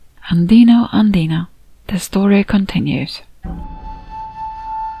Andino, Andina. The story continues.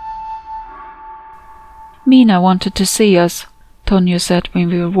 Mina wanted to see us, Tonio said when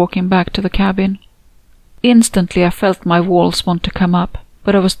we were walking back to the cabin. Instantly I felt my walls want to come up,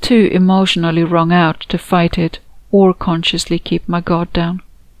 but I was too emotionally wrung out to fight it or consciously keep my guard down.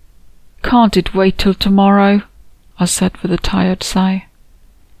 "Can't it wait till tomorrow?" I said with a tired sigh.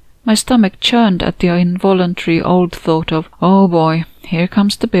 My stomach churned at the involuntary old thought of, "Oh boy, here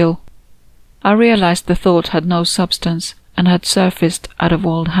comes the bill." I realized the thought had no substance and had surfaced out of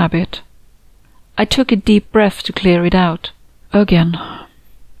old habit. I took a deep breath to clear it out. Again.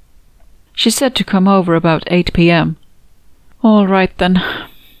 She said to come over about 8 p.m. "All right then,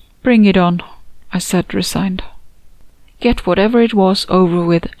 bring it on," I said, resigned. Get whatever it was over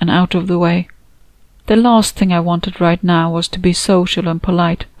with and out of the way. The last thing I wanted right now was to be social and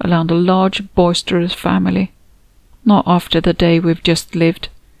polite around a large, boisterous family. Not after the day we've just lived,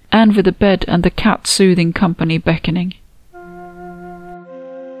 and with the bed and the cat-soothing company beckoning.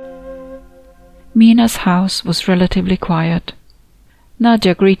 Mina's house was relatively quiet.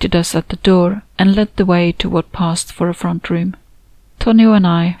 Nadia greeted us at the door and led the way to what passed for a front room. Tonio and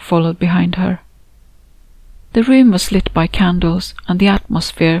I followed behind her. The room was lit by candles, and the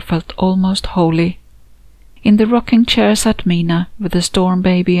atmosphere felt almost holy. In the rocking chair sat Mina, with the storm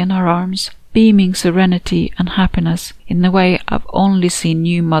baby in her arms, beaming serenity and happiness in the way I've only seen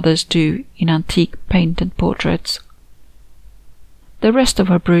new mothers do in antique painted portraits. The rest of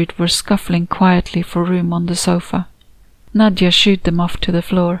her brood were scuffling quietly for room on the sofa. Nadia shooed them off to the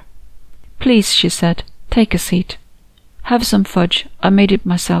floor. "Please," she said, "take a seat. Have some fudge, I made it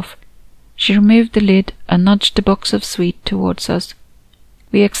myself." She removed the lid and nudged the box of sweet towards us.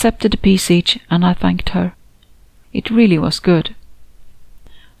 We accepted a piece each, and I thanked her. It really was good.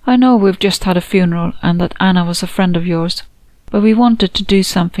 "I know we've just had a funeral and that Anna was a friend of yours, but we wanted to do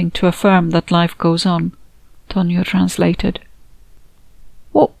something to affirm that life goes on," Tonio translated.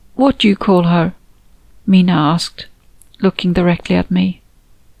 What do you call her?" Mina asked, looking directly at me.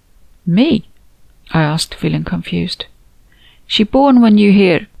 "Me?" I asked, feeling confused. "She born when you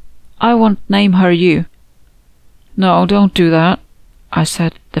here. I won't name her you." "No, don't do that," I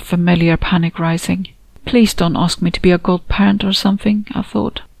said, the familiar panic rising. Please don't ask me to be a godparent or something, I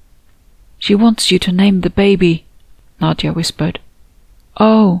thought. "She wants you to name the baby," Nadia whispered.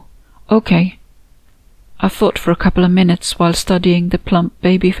 "Oh, okay." I thought for a couple of minutes while studying the plump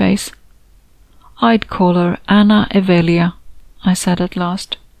baby face. "I'd call her Anna Evelia," I said at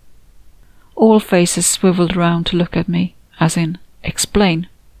last. All faces swiveled round to look at me, as in, explain.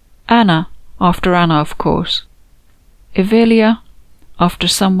 Anna, after Anna, of course. Evelia, after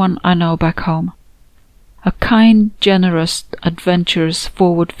someone I know back home. A kind, generous, adventurous,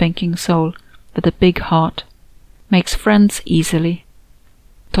 forward-thinking soul with a big heart. Makes friends easily.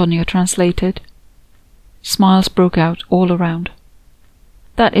 Tonio translated. Smiles broke out all around.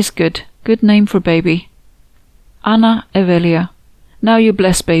 "That is good. Good name for baby. Anna Evelia. Now you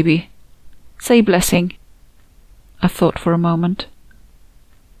bless baby. Say blessing." I thought for a moment.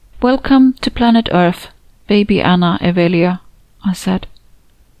 "Welcome to planet Earth, baby Anna Evelia," I said.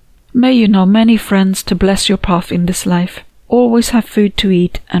 "May you know many friends to bless your path in this life, always have food to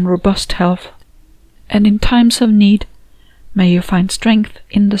eat and robust health, and in times of need, may you find strength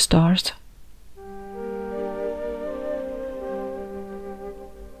in the stars."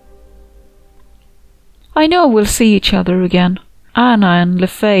 I know we'll see each other again, Anna and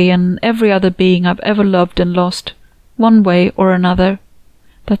LeFay and every other being I've ever loved and lost, one way or another,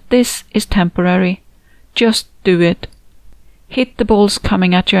 that this is temporary. Just do it. Hit the balls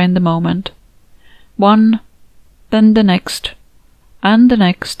coming at you in the moment. One, then the next, and the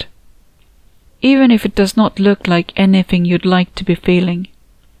next. Even if it does not look like anything you'd like to be feeling,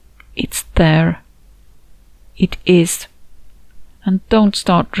 it's there. It is. And don't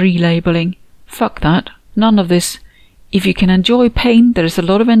start relabeling. Fuck that. None of this. If you can enjoy pain, there is a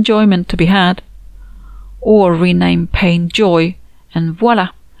lot of enjoyment to be had. Or rename pain joy, and voila,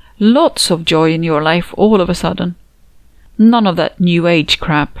 lots of joy in your life all of a sudden. None of that new age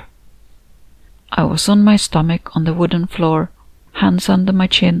crap. I was on my stomach on the wooden floor, hands under my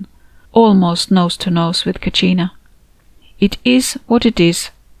chin, almost nose to nose with Kachina. It is what it is.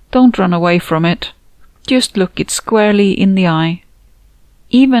 Don't run away from it. Just look it squarely in the eye.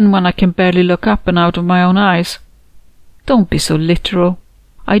 Even when I can barely look up and out of my own eyes. Don't be so literal.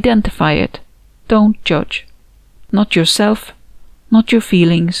 Identify it. Don't judge. Not yourself, not your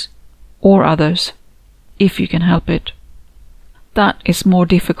feelings, or others, if you can help it. That is more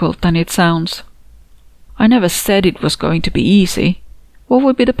difficult than it sounds. I never said it was going to be easy. What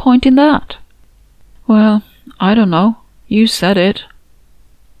would be the point in that? Well, I don't know. You said it.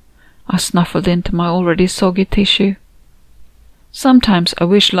 I snuffled into my already soggy tissue. Sometimes I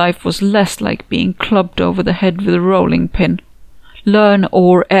wish life was less like being clubbed over the head with a rolling pin. Learn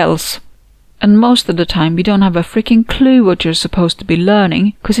or else. And most of the time you don't have a freaking clue what you're supposed to be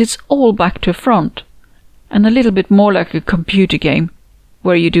learning, 'cause it's all back to front. And a little bit more like a computer game,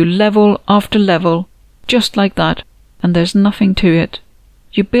 where you do level after level, just like that, and there's nothing to it.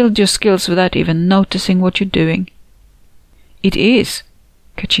 You build your skills without even noticing what you're doing. It is,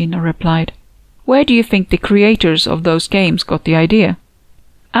 Kachina replied. Where do you think the creators of those games got the idea?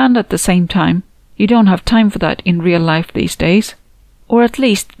 And at the same time, you don't have time for that in real life these days. Or at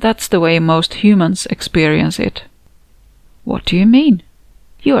least that's the way most humans experience it. What do you mean?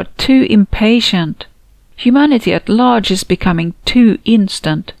 You are too impatient. Humanity at large is becoming too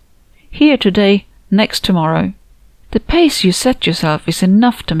instant. Here today, next tomorrow. The pace you set yourself is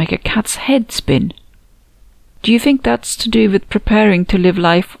enough to make a cat's head spin. Do you think that's to do with preparing to live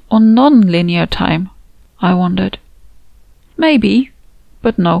life on non-linear time? I wondered. Maybe,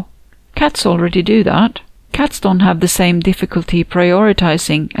 but no. Cats already do that. Cats don't have the same difficulty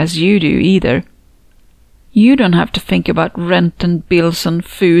prioritizing as you do either. You don't have to think about rent and bills and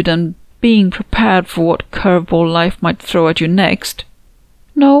food and being prepared for what curveball life might throw at you next.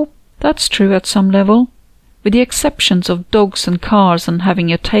 No, that's true at some level. With the exceptions of dogs and cars and having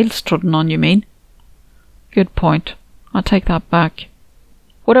your tails trodden on, you mean? Good point. I'll take that back.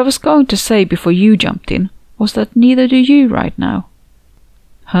 What I was going to say before you jumped in was that neither do you right now.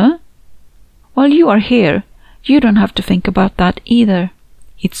 Huh? While you are here, you don't have to think about that either.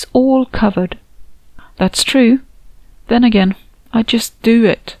 It's all covered. That's true. Then again, I just do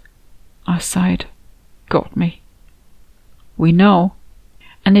it. I sighed. Got me. We know.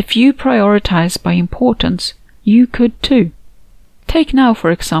 And if you prioritize by importance, you could too. Take now,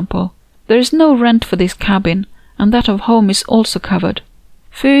 for example. There is no rent for this cabin, and that of home is also covered.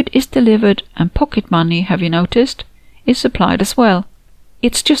 Food is delivered, and pocket money, have you noticed, is supplied as well.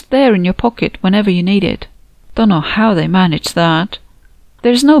 It's just there in your pocket whenever you need it. Don't know how they manage that.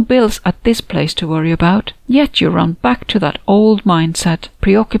 There's no bills at this place to worry about, yet you run back to that old mindset,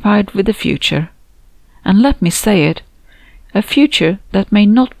 preoccupied with the future. And let me say it, a future that may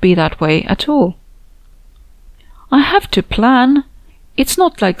not be that way at all. I have to plan. It's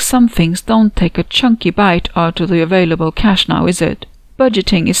not like some things don't take a chunky bite out of the available cash now, is it?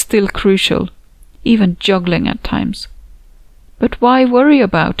 Budgeting is still crucial, even juggling at times. But why worry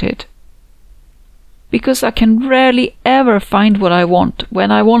about it? Because I can rarely ever find what I want when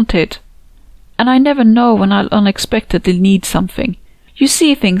I want it. And I never know when I'll unexpectedly need something. You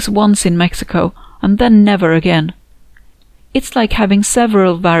see things once in Mexico and then never again. It's like having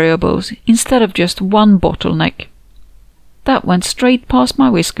several variables instead of just one bottleneck. That went straight past my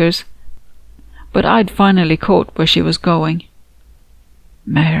whiskers, but I'd finally caught where she was going.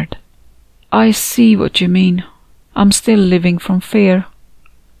 Merde. I see what you mean. I'm still living from fear.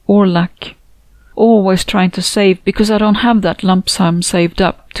 Or lack. Always trying to save because I don't have that lump sum saved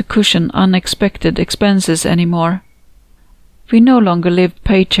up to cushion unexpected expenses anymore. We no longer lived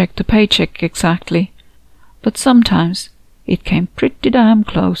paycheck to paycheck exactly, but sometimes it came pretty damn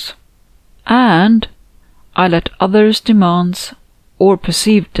close. And I let others' demands, or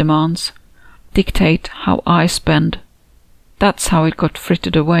perceived demands, dictate how I spend. That's how it got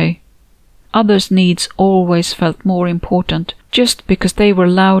frittered away. Others' needs always felt more important just because they were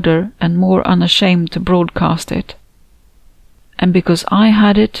louder and more unashamed to broadcast it. And because I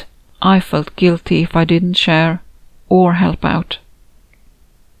had it, I felt guilty if I didn't share or help out.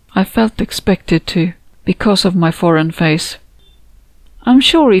 I felt expected to, because of my foreign face. I'm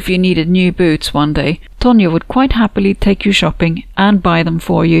sure if you needed new boots one day, Tonya would quite happily take you shopping and buy them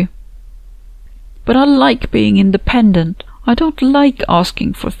for you. But I like being independent. I don't like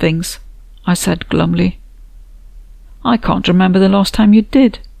asking for things, I said glumly. I can't remember the last time you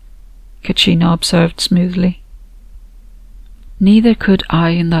did, Kachina observed smoothly. Neither could I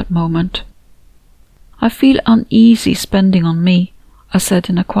in that moment. I feel uneasy spending on me, I said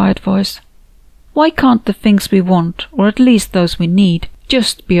in a quiet voice. Why can't the things we want, or at least those we need,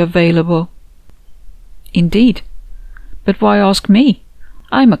 just be available? Indeed. But why ask me?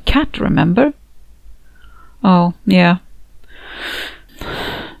 I'm a cat, remember? Oh, yeah.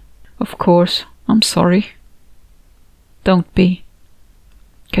 Of course, I'm sorry. Don't be.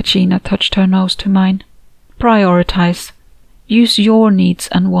 Kachina touched her nose to mine. Prioritize. Use your needs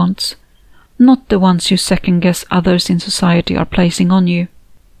and wants, not the ones you second-guess others in society are placing on you.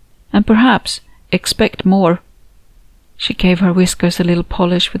 And perhaps expect more. She gave her whiskers a little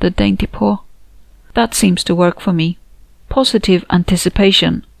polish with a dainty paw. That seems to work for me. Positive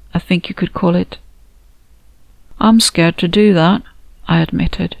anticipation, I think you could call it. I'm scared to do that, I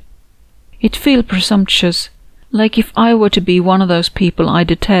admitted. It feels presumptuous, like if I were to be one of those people I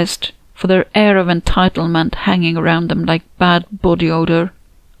detest, for their air of entitlement hanging around them like bad body odor.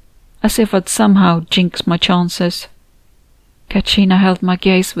 As if I'd somehow jinx my chances. Katrina held my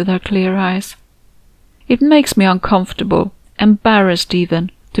gaze with her clear eyes. It makes me uncomfortable, embarrassed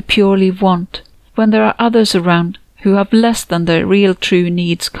even, to purely want, when there are others around who have less than their real true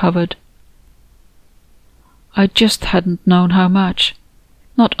needs covered. I just hadn't known how much,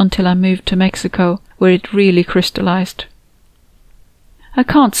 not until I moved to Mexico, where it really crystallized. I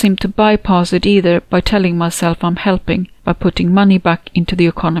can't seem to bypass it either by telling myself I'm helping by putting money back into the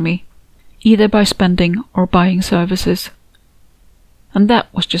economy, either by spending or buying services. And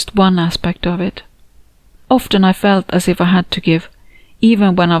that was just one aspect of it. Often I felt as if I had to give,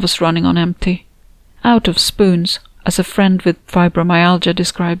 even when I was running on empty. Out of spoons, as a friend with fibromyalgia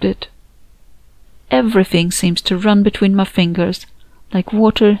described it. Everything seems to run between my fingers, like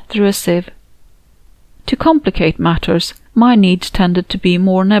water through a sieve. To complicate matters, my needs tended to be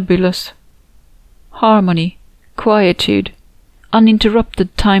more nebulous. Harmony, quietude,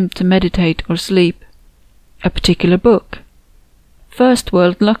 uninterrupted time to meditate or sleep. A particular book. First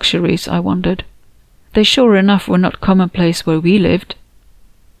world luxuries, I wondered. They sure enough were not commonplace where we lived.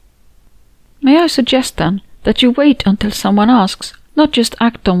 May I suggest, then, that you wait until someone asks, not just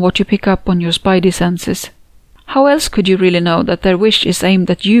act on what you pick up on your spidey senses. How else could you really know that their wish is aimed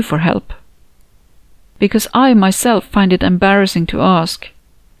at you for help? Because I myself find it embarrassing to ask.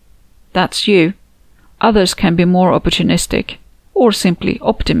 That's you. Others can be more opportunistic, or simply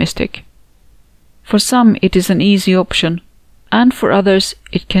optimistic. For some it is an easy option, and for others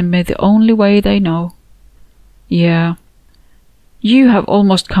it can be the only way they know. Yeah. You have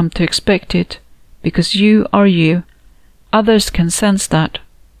almost come to expect it, because you are you. Others can sense that.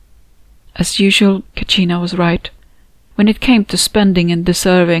 As usual, Katrina was right. When it came to spending and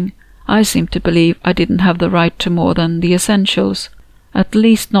deserving, I seemed to believe I didn't have the right to more than the essentials, at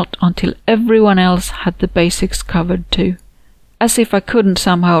least not until everyone else had the basics covered too. As if I couldn't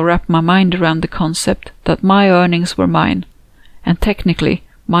somehow wrap my mind around the concept that my earnings were mine, and technically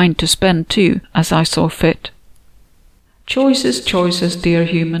mine to spend too, as I saw fit. Choices, choices, dear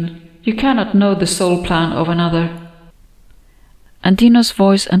human. You cannot know the soul plan of another. Andino's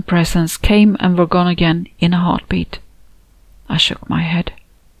voice and presence came and were gone again in a heartbeat. I shook my head.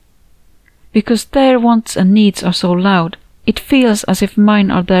 Because their wants and needs are so loud, it feels as if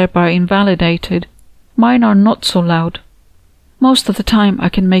mine are thereby invalidated. Mine are not so loud. Most of the time I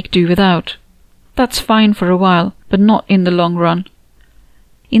can make do without. That's fine for a while, but not in the long run.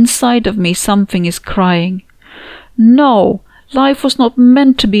 Inside of me something is crying. No, life was not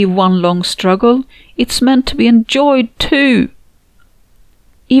meant to be one long struggle. It's meant to be enjoyed too.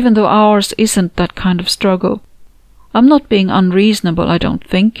 Even though ours isn't that kind of struggle. I'm not being unreasonable, I don't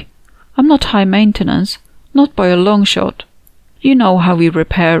think. I'm not high maintenance, not by a long shot. You know how we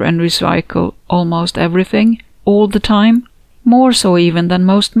repair and recycle almost everything, all the time. More so even than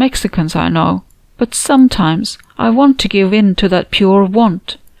most Mexicans I know. But sometimes I want to give in to that pure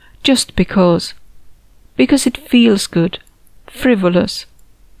want, just because. Because it feels good, frivolous,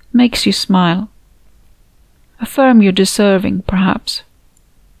 makes you smile. Affirm you're deserving, perhaps.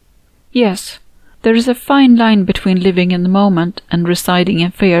 Yes, there is a fine line between living in the moment and residing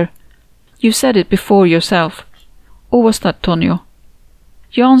in fear. You said it before yourself. Or was that Tonio?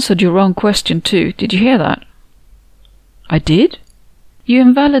 You answered your own question too, did you hear that? I did? You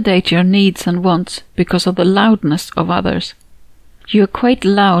invalidate your needs and wants because of the loudness of others. You equate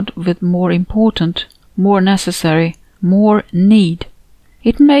loud with more important, more necessary, more need.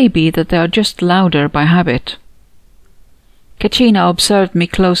 It may be that they are just louder by habit. Katrina observed me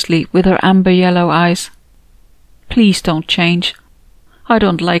closely with her amber-yellow eyes. Please don't change. I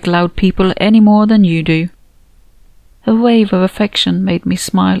don't like loud people any more than you do. A wave of affection made me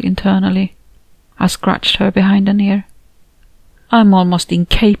smile internally. I scratched her behind an ear. I'm almost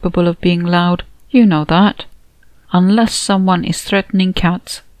incapable of being loud, you know that. Unless someone is threatening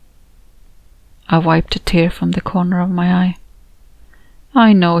cats. I wiped a tear from the corner of my eye.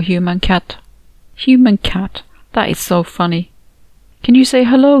 I know, human cat. Human cat, that is so funny. Can you say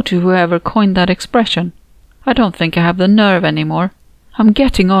hello to whoever coined that expression? I don't think I have the nerve anymore. I'm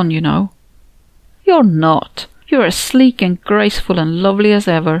getting on, you know. You're not. You're as sleek and graceful and lovely as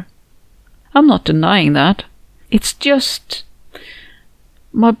ever. I'm not denying that. It's just...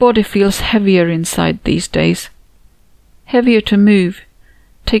 my body feels heavier inside these days. Heavier to move.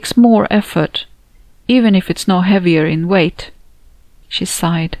 Takes more effort. Even if it's no heavier in weight. She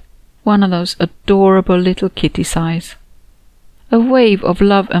sighed. One of those adorable little kitty sighs. A wave of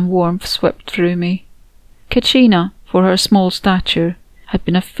love and warmth swept through me. Katrina, for her small stature, had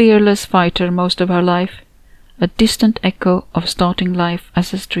been a fearless fighter most of her life, a distant echo of starting life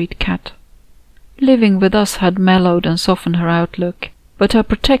as a street cat. Living with us had mellowed and softened her outlook, but her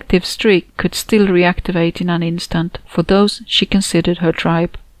protective streak could still reactivate in an instant for those she considered her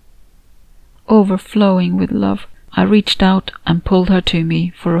tribe. Overflowing with love, I reached out and pulled her to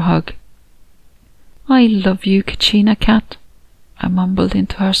me for a hug. "I love you, Kachina cat," I mumbled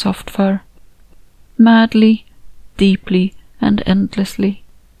into her soft fur. Madly, deeply, and endlessly.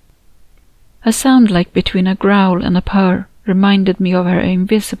 A sound like between a growl and a purr reminded me of her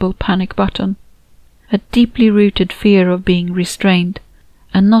invisible panic button, a deeply rooted fear of being restrained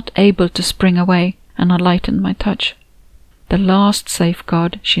and not able to spring away, and I lightened my touch. The last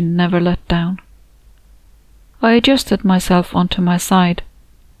safeguard she never let down. I adjusted myself onto my side,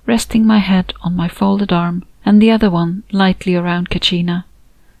 resting my head on my folded arm and the other one lightly around Kachina,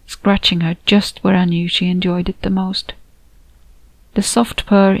 scratching her just where I knew she enjoyed it the most. The soft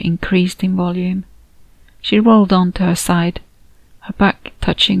purr increased in volume. She rolled onto her side, her back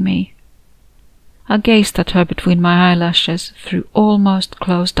touching me. I gazed at her between my eyelashes through almost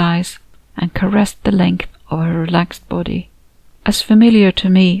closed eyes and caressed the length of her relaxed body, as familiar to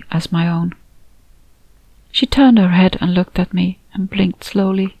me as my own. She turned her head and looked at me and blinked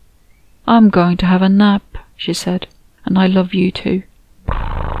slowly. "I'm going to have a nap," she said, "and I love you too."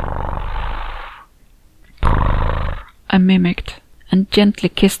 I mimicked and gently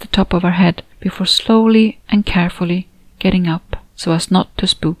kissed the top of her head before slowly and carefully getting up so as not to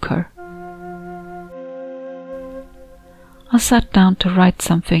spook her. I sat down to write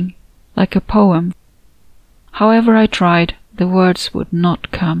something, like a poem. However I tried, the words would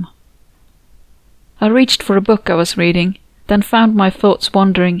not come. I reached for a book I was reading, then found my thoughts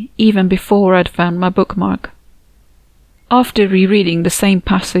wandering even before I'd found my bookmark. After rereading the same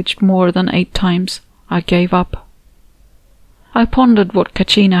passage more than 8 times, I gave up. I pondered what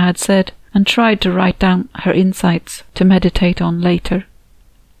Kachina had said and tried to write down her insights to meditate on later.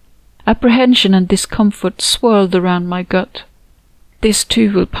 Apprehension and discomfort swirled around my gut. "This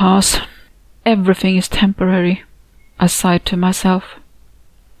too will pass. Everything is temporary," I sighed to myself.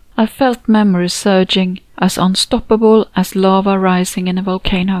 I felt memories surging, as unstoppable as lava rising in a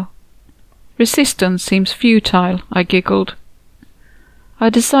volcano. "Resistance seems futile," I giggled. I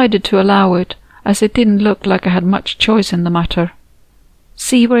decided to allow it, as it didn't look like I had much choice in the matter.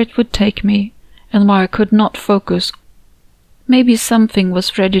 See where it would take me, and where I could not focus. Maybe something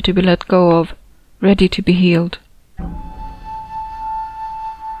was ready to be let go of, ready to be healed.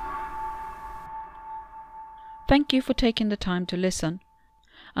 Thank you for taking the time to listen.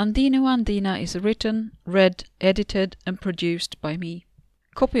 Andino Andina is written, read, edited and produced by me.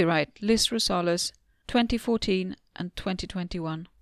 Copyright Liz Rosales, 2014 and 2021.